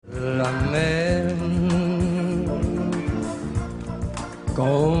la mer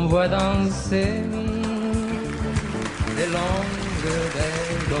qu'on voit danser les longues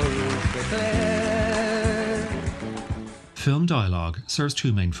des golfes clairs. Film dialogue serves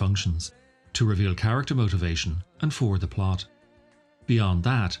two main functions: to reveal character motivation and forward the plot. Beyond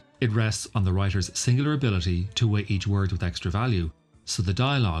that, it rests on the writer's singular ability to weigh each word with extra value, so the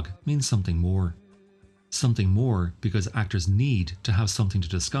dialogue means something more. Something more because actors need to have something to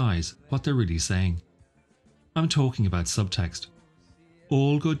disguise what they're really saying. I'm talking about subtext.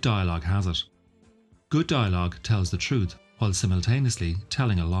 All good dialogue has it. Good dialogue tells the truth while simultaneously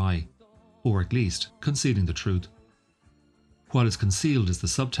telling a lie, or at least concealing the truth. What is concealed is the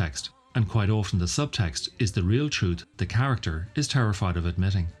subtext, and quite often the subtext is the real truth the character is terrified of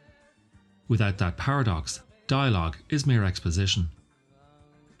admitting. Without that paradox, dialogue is mere exposition.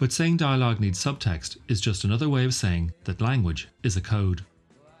 But saying dialogue needs subtext is just another way of saying that language is a code.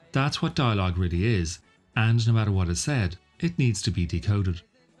 That's what dialogue really is, and no matter what is said, it needs to be decoded.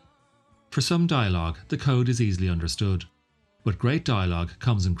 For some dialogue, the code is easily understood, but great dialogue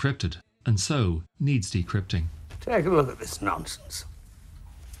comes encrypted, and so needs decrypting. Take a look at this nonsense.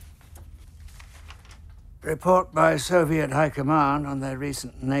 Report by Soviet High Command on their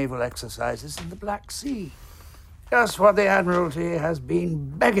recent naval exercises in the Black Sea. Just what the Admiralty has been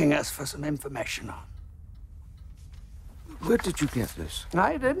begging us for some information on. Where did you get this?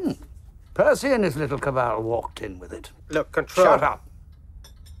 I didn't. Percy and his little cabal walked in with it. Look, Control. Shut up.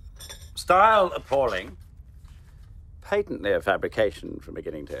 Style appalling. Patently a fabrication from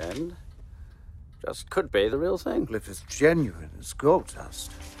beginning to end. Just could be the real thing. Well, if it's genuine, it's gold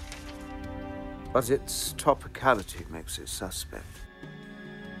dust. But its topicality makes it suspect.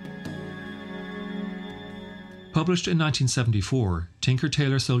 Published in 1974, Tinker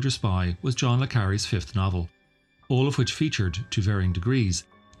Tailor Soldier Spy was John le Carre's fifth novel, all of which featured, to varying degrees,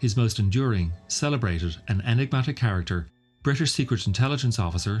 his most enduring, celebrated and enigmatic character, British Secret Intelligence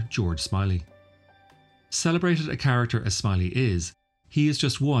Officer George Smiley. Celebrated a character as Smiley is, he is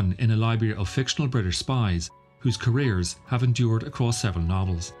just one in a library of fictional British spies whose careers have endured across several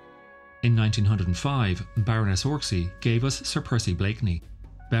novels. In 1905, Baroness Orczy gave us Sir Percy Blakeney,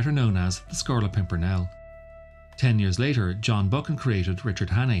 better known as the Scarlet Pimpernel. 10 years later, John Buchan created Richard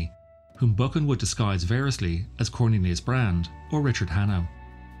Hannay, whom Buchan would disguise variously as Cornelius Brand or Richard Hanno.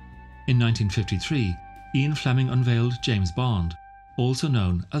 In 1953, Ian Fleming unveiled James Bond, also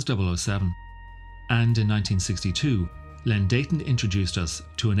known as 007. And in 1962, Len Deighton introduced us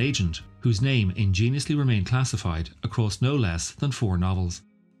to an agent whose name ingeniously remained classified across no less than 4 novels.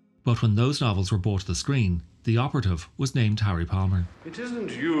 But when those novels were brought to the screen, the operative was named Harry Palmer. It isn't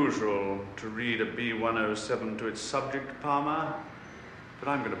usual to read a B-107 to its subject, Palmer, but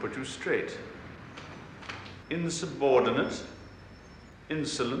I'm going to put you straight. Insubordinate,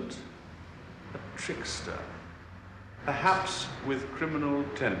 insolent, a trickster, perhaps with criminal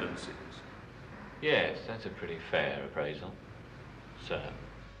tendencies. Yes, that's a pretty fair appraisal, sir.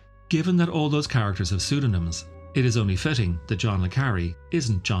 Given that all those characters have pseudonyms, it is only fitting that John le Carre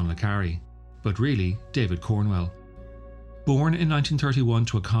isn't John le Carre, but really David Cornwell. Born in 1931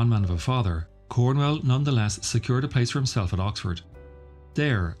 to a conman of a father, Cornwell nonetheless secured a place for himself at Oxford.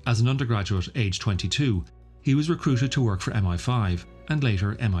 There, as an undergraduate aged 22, he was recruited to work for MI5 and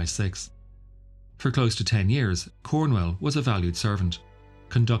later MI6. For close to 10 years, Cornwell was a valued servant,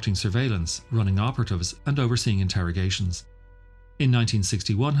 conducting surveillance, running operatives and overseeing interrogations. In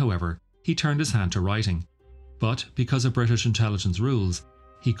 1961, however, he turned his hand to writing, but because of British intelligence rules,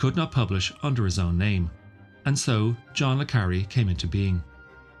 he could not publish under his own name, and so John le Carre came into being.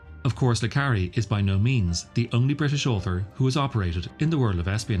 Of course, le Carre is by no means the only British author who has operated in the world of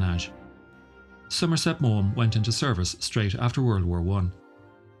espionage. Somerset Maugham went into service straight after World War I.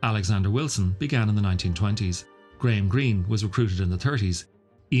 Alexander Wilson began in the 1920s, Graham Greene was recruited in the 30s,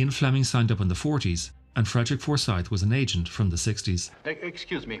 Ian Fleming signed up in the 40s, and Frederick Forsyth was an agent from the 60s.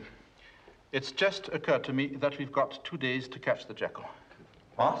 Excuse me. It's just occurred to me that we've got 2 days to catch the jackal.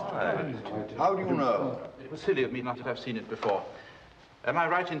 What? How do you know? It was silly of me not to have seen it before. Am I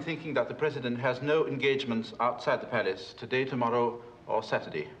right in thinking that the President has no engagements outside the palace today, tomorrow, or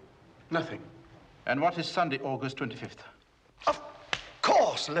Saturday? Nothing. And what is Sunday, August 25th? Of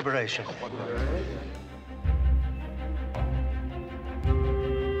course, liberation.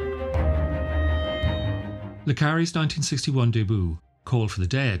 Le Carre's 1961 debut, Call for the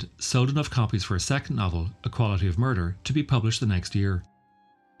Dead, sold enough copies for a second novel, A Quality of Murder, to be published the next year.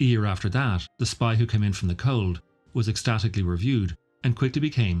 A year after that, The Spy Who Came In From the Cold was ecstatically reviewed and quickly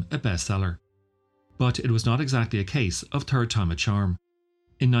became a bestseller. But it was not exactly a case of third time a charm.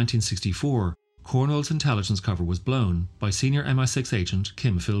 In 1964, Cornwall's intelligence cover was blown by senior MI6 agent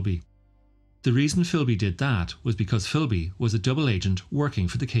Kim Philby. The reason Philby did that was because Philby was a double agent working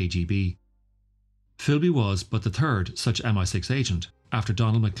for the KGB. Philby was but the third such MI6 agent, after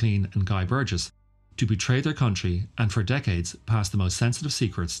Donald Maclean and Guy Burgess, to betray their country and for decades pass the most sensitive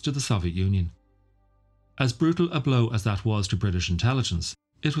secrets to the Soviet Union. As brutal a blow as that was to British intelligence,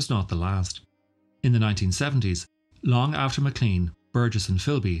 it was not the last. In the 1970s, long after Maclean, Burgess and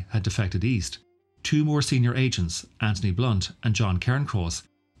Philby had defected east, two more senior agents, Anthony Blunt and John Cairncross,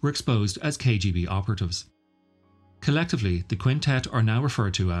 were exposed as KGB operatives. Collectively, the quintet are now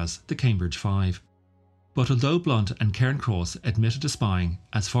referred to as the Cambridge Five. But although Blunt and Cairncross admitted to spying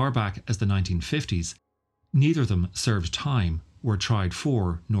as far back as the 1950s, neither of them served time, were tried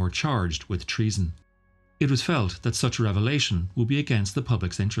for, nor charged with treason. It was felt that such a revelation would be against the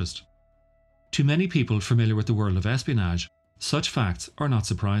public's interest. To many people familiar with the world of espionage, such facts are not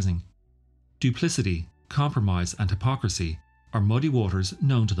surprising. Duplicity, compromise and hypocrisy are muddy waters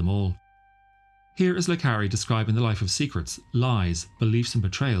known to them all. Here is Le Carre describing the life of secrets, lies, beliefs and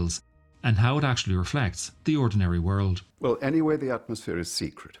betrayals, and how it actually reflects the ordinary world. Well, anyway, the atmosphere is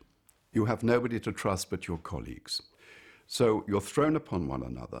secret. You have nobody to trust but your colleagues. So you're thrown upon one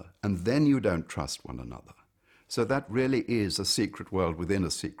another, and then you don't trust one another. So that really is a secret world within a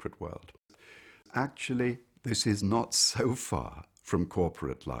secret world. Actually, this is not so far from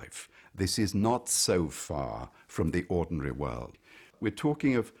corporate life. This is not so far from the ordinary world. We're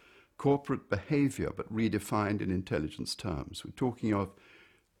talking of corporate behavior, but redefined in intelligence terms. We're talking of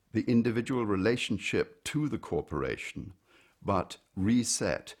the individual relationship to the corporation, but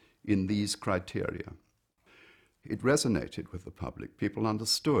reset in these criteria. It resonated with the public. People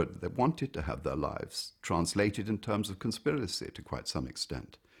understood. They wanted to have their lives translated in terms of conspiracy to quite some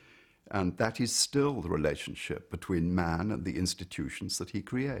extent. And that is still the relationship between man and the institutions that he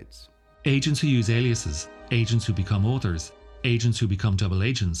creates. Agents who use aliases, agents who become authors, agents who become double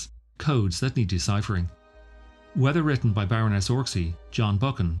agents, codes that need deciphering. Whether written by Baroness Orczy, John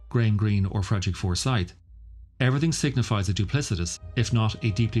Buchan, Graham Greene or Frederick Forsyth, everything signifies a duplicitous, if not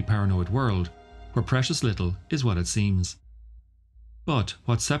a deeply paranoid world, where precious little is what it seems. But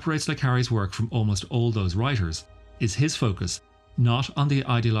what separates Le Carre's work from almost all those writers is his focus not on the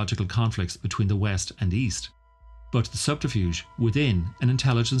ideological conflicts between the West and East, but the subterfuge within an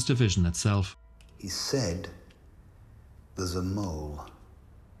intelligence division itself. He said, "There's a mole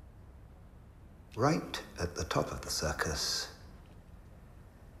right at the top of the circus,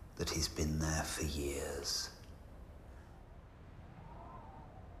 that he's been there for years."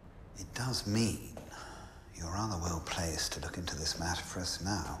 It does mean you're rather well placed to look into this matter for us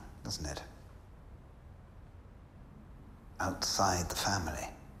now, doesn't it? Outside the family.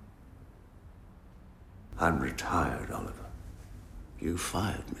 I'm retired, Oliver. You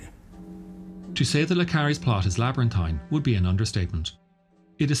fired me. To say that Le Carre's plot is labyrinthine would be an understatement.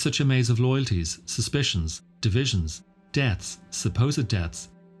 It is such a maze of loyalties, suspicions, divisions, deaths, supposed deaths,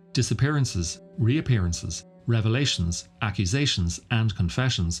 disappearances, reappearances, revelations, accusations, and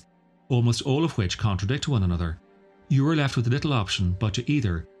confessions, almost all of which contradict one another. You are left with little option but to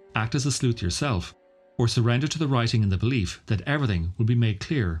either act as a sleuth yourself, or surrender to the writing in the belief that everything will be made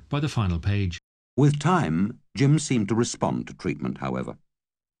clear by the final page. With time, Jim seemed to respond to treatment, however.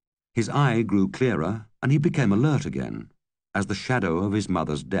 His eye grew clearer, and he became alert again, as the shadow of his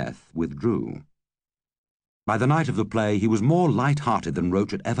mother's death withdrew. By the night of the play, he was more light-hearted than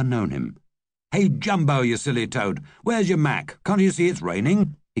Roach had ever known him. "Hey, Jumbo, you silly toad, where's your Mac? Can't you see it's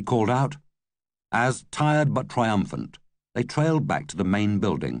raining?" he called out. As, tired but triumphant, they trailed back to the main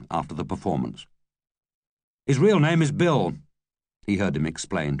building after the performance. "His real name is Bill," he heard him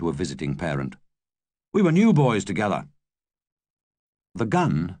explain to a visiting parent. "We were new boys together." The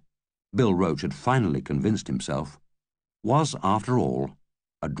gun, Bill Roach had finally convinced himself, was, after all,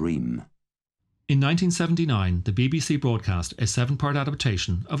 a dream. In 1979, the BBC broadcast a 7-part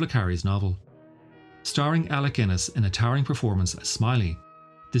adaptation of Le Carre's novel. Starring Alec Guinness in a towering performance as Smiley,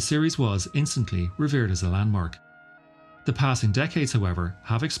 the series was instantly revered as a landmark. The passing decades, however,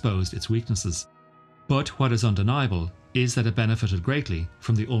 have exposed its weaknesses. But what is undeniable is that it benefited greatly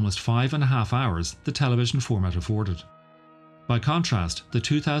from the almost 5.5 hours the television format afforded. By contrast, the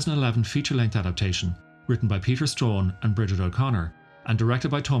 2011 feature-length adaptation, written by Peter Strawn and Bridget O'Connor, and directed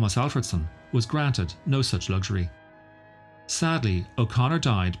by Thomas Alfredson, was granted no such luxury. Sadly, O'Connor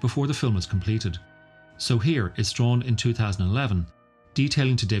died before the film was completed, so here is Strawn in 2011,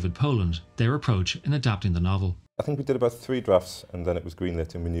 detailing to David Poland their approach in adapting the novel. I think we did about 3 drafts and then it was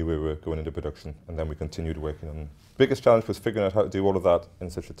greenlit and we knew we were going into production and then we continued working on it. Biggest challenge was figuring out how to do all of that in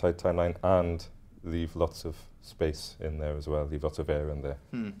such a tight timeline and leave lots of space in there as well, leave lots of air in there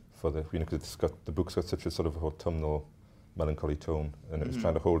for the, because the book's got such a sort of autumnal, melancholy tone, and it was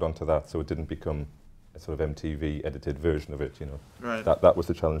trying to hold on to that so it didn't become a sort of MTV edited version of it, Right. That was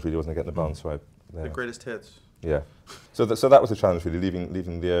the challenge, really, wasn't it, getting the balance right there. The greatest hits. Yeah. So that was the challenge, really,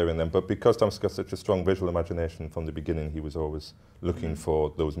 leaving the air in them. But because Tom's got such a strong visual imagination from the beginning, he was always looking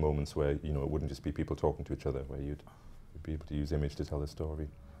for those moments where, it wouldn't just be people talking to each other, where you'd be able to use image to tell the story.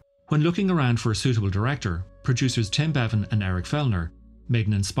 When looking around for a suitable director, producers Tim Bevan and Eric Fellner made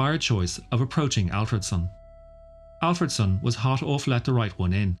an inspired choice of approaching Alfredson. Alfredson was hot off Let the Right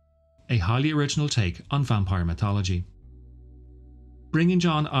One In, a highly original take on vampire mythology. Bringing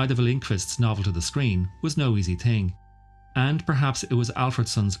John Ida Lindqvist's novel to the screen was no easy thing, and perhaps it was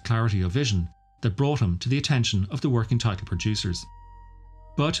Alfredson's clarity of vision that brought him to the attention of the working title producers.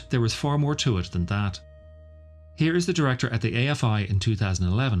 But there was far more to it than that. Here is the director at the AFI in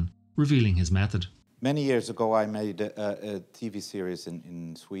 2011 revealing his method. Many years ago I made a TV series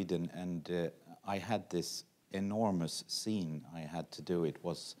in Sweden, and I had this enormous scene I had to do. It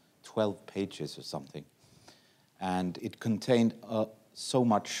was 12 pages or something, and it contained so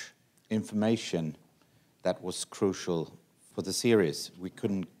much information that was crucial for the series. We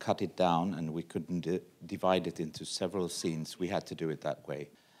couldn't cut it down, and we couldn't divide it into several scenes. We had to do it that way.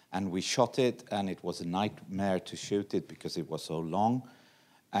 And we shot it, and it was a nightmare to shoot it because it was so long,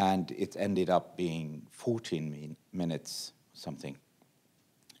 and it ended up being 14 minutes or something.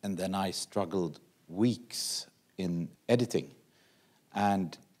 And then I struggled weeks in editing,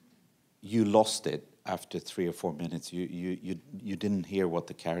 and you lost it after 3 or 4 minutes. You didn't hear what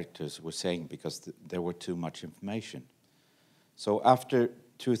the characters were saying because there were too much information. So after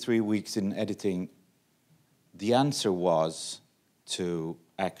 2 or 3 weeks in editing, the answer was to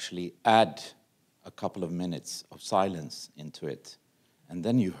actually add a couple of minutes of silence into it. And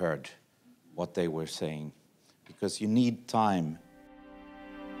then you heard what they were saying, because you need time.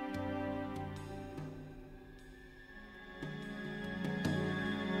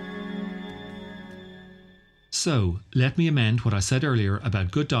 So, let me amend what I said earlier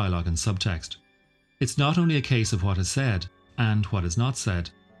about good dialogue and subtext. It's not only a case of what is said and what is not said.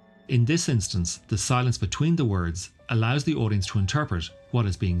 In this instance, the silence between the words allows the audience to interpret what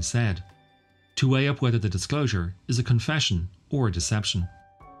is being said, to weigh up whether the disclosure is a confession or a deception.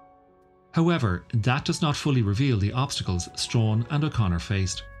 However, that does not fully reveal the obstacles Strawn and O'Connor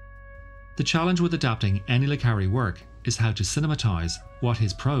faced. The challenge with adapting any Le Carré work is how to cinematise what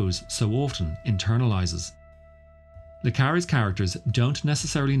his prose so often internalises. Le Carré's characters don't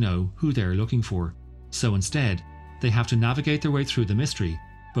necessarily know who they're looking for, so instead, they have to navigate their way through the mystery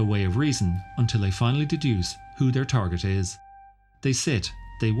by way of reason until they finally deduce who their target is. They sit,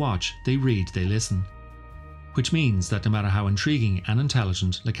 they watch, they read, they listen. Which means that no matter how intriguing and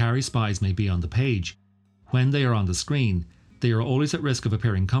intelligent Le Carré's spies may be on the page, when they are on the screen, they are always at risk of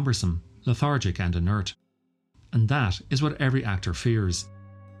appearing cumbersome, lethargic and inert. And that is what every actor fears.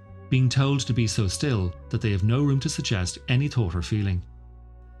 Being told to be so still that they have no room to suggest any thought or feeling.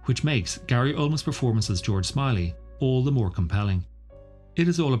 Which makes Gary Oldman's performance as George Smiley all the more compelling. It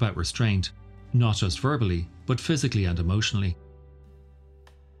is all about restraint, not just verbally, but physically and emotionally.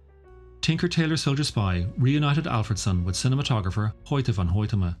 Tinker Tailor Soldier Spy reunited Alfredson with cinematographer Hoyte van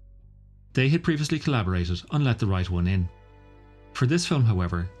Hoytema. They had previously collaborated on Let the Right One In. For this film,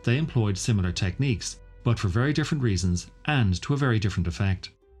 however, they employed similar techniques, but for very different reasons and to a very different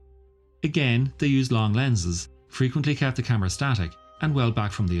effect. Again, they used long lenses, frequently kept the camera static and well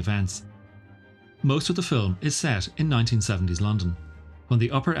back from the events. Most of the film is set in 1970s London, when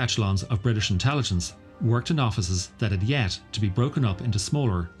the upper echelons of British intelligence worked in offices that had yet to be broken up into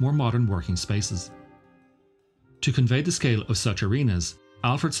smaller, more modern working spaces. To convey the scale of such arenas,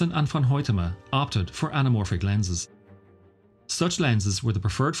 Alfredson and van Hoytema opted for anamorphic lenses. Such lenses were the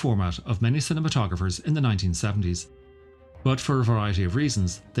preferred format of many cinematographers in the 1970s, but for a variety of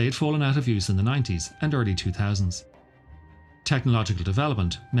reasons they had fallen out of use in the 90s and early 2000s. Technological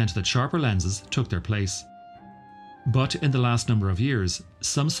development meant that sharper lenses took their place. But in the last number of years,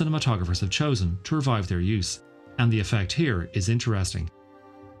 some cinematographers have chosen to revive their use, and the effect here is interesting.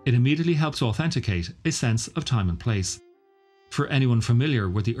 It immediately helps authenticate a sense of time and place. For anyone familiar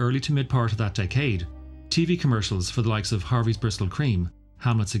with the early to mid part of that decade, TV commercials for the likes of Harvey's Bristol Cream,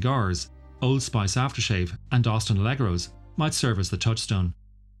 Hamlet Cigars, Old Spice Aftershave and Austin Allegros might serve as the touchstone.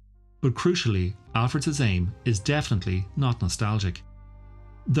 But crucially, Alfred's aim is definitely not nostalgic.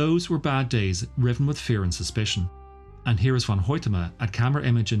 Those were bad days riven with fear and suspicion. And here is van Hoytema at Camera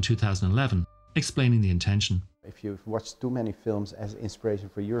Image in 2011 explaining the intention. If you've watched too many films as inspiration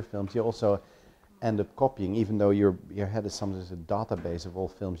for your films, you also end up copying, even though your head is sometimes a database of all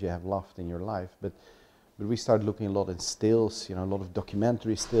films you have loved in your life. But we started looking a lot at stills, a lot of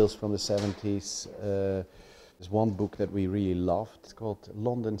documentary stills from the 70s. There's one book that we really loved. It's called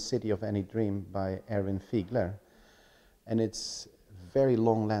London City of Any Dream by Erwin Fiegler. And it's very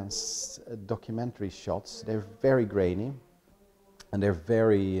long lens documentary shots. They're very grainy and they're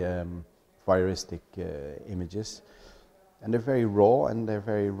very voyeuristic images. And they're very raw and they're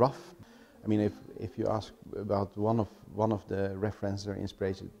very rough. I mean, if you ask about one of the references or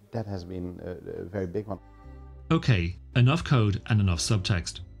inspiration, that has been a very big one. Okay, enough code and enough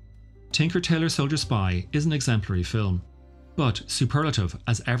subtext. Tinker Tailor Soldier Spy is an exemplary film, but superlative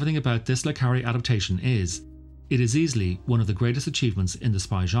as everything about this Le Carré adaptation is, it is easily one of the greatest achievements in the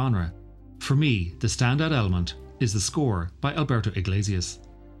spy genre. For me, the standout element is the score by Alberto Iglesias.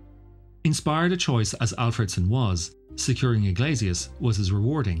 Inspired a choice as Alfredson was, securing Iglesias was as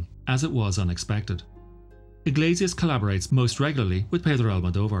rewarding as it was unexpected. Iglesias collaborates most regularly with Pedro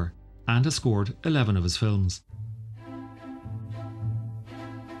Almodovar and has scored 11 of his films.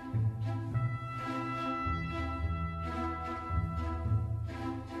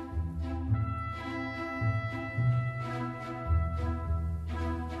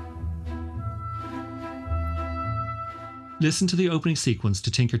 Listen to the opening sequence to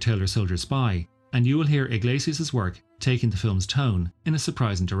Tinker Tailor Soldier Spy, and you will hear Iglesias' work taking the film's tone in a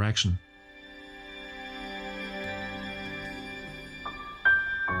surprising direction.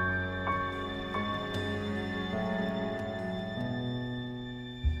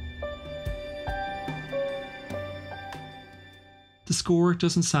 The score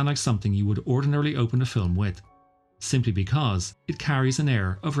doesn't sound like something you would ordinarily open a film with, simply because it carries an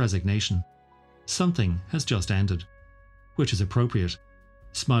air of resignation. Something has just ended. Which is appropriate.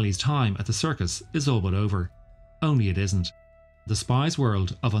 Smiley's time at the circus is all but over. Only it isn't. The spy's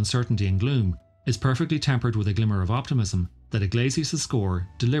world of uncertainty and gloom is perfectly tempered with a glimmer of optimism that Iglesias' score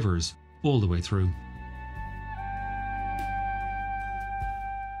delivers all the way through.